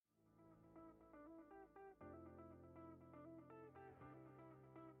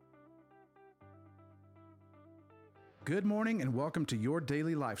Good morning and welcome to your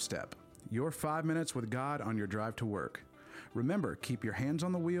daily life step, your 5 minutes with God on your drive to work. Remember, keep your hands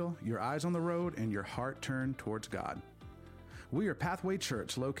on the wheel, your eyes on the road, and your heart turned towards God. We are Pathway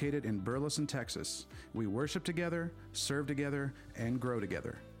Church located in Burleson, Texas. We worship together, serve together, and grow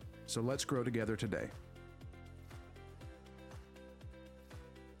together. So let's grow together today.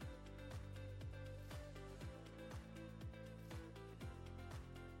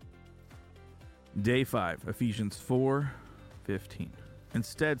 Day 5, Ephesians 4:15.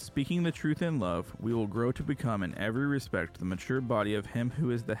 Instead, speaking the truth in love, we will grow to become in every respect the mature body of Him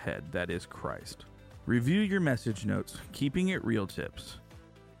who is the head, that is Christ. Review your message notes, keeping it real tips.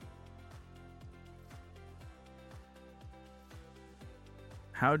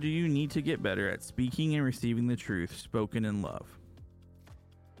 How do you need to get better at speaking and receiving the truth spoken in love?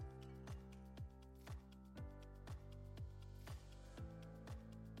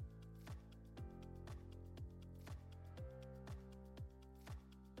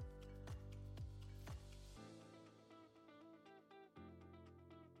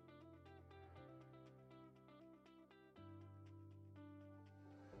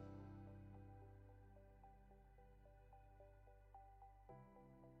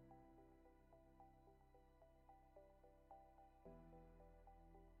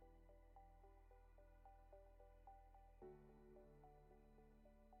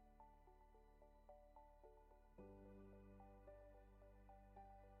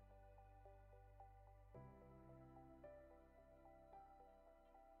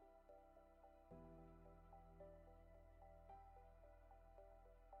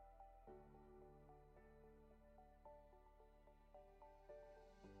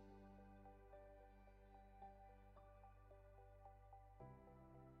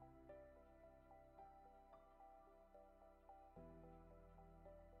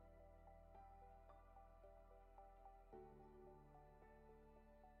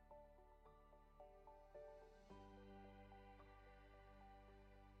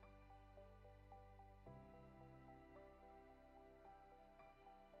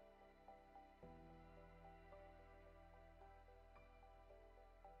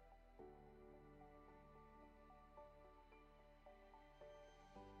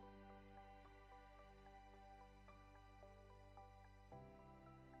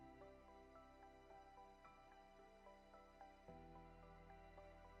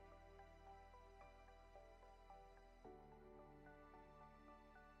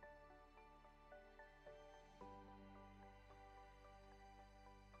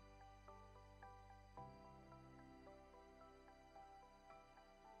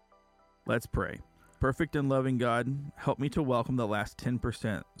 Let's pray. Perfect and loving God, help me to welcome the last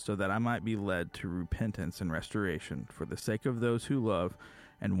 10% so that I might be led to repentance and restoration for the sake of those who love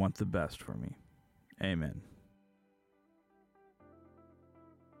and want the best for me. Amen.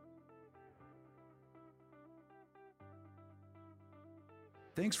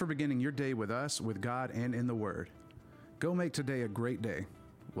 Thanks for beginning your day with us, with God, and in the Word. Go make today a great day.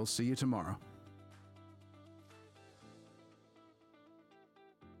 We'll see you tomorrow.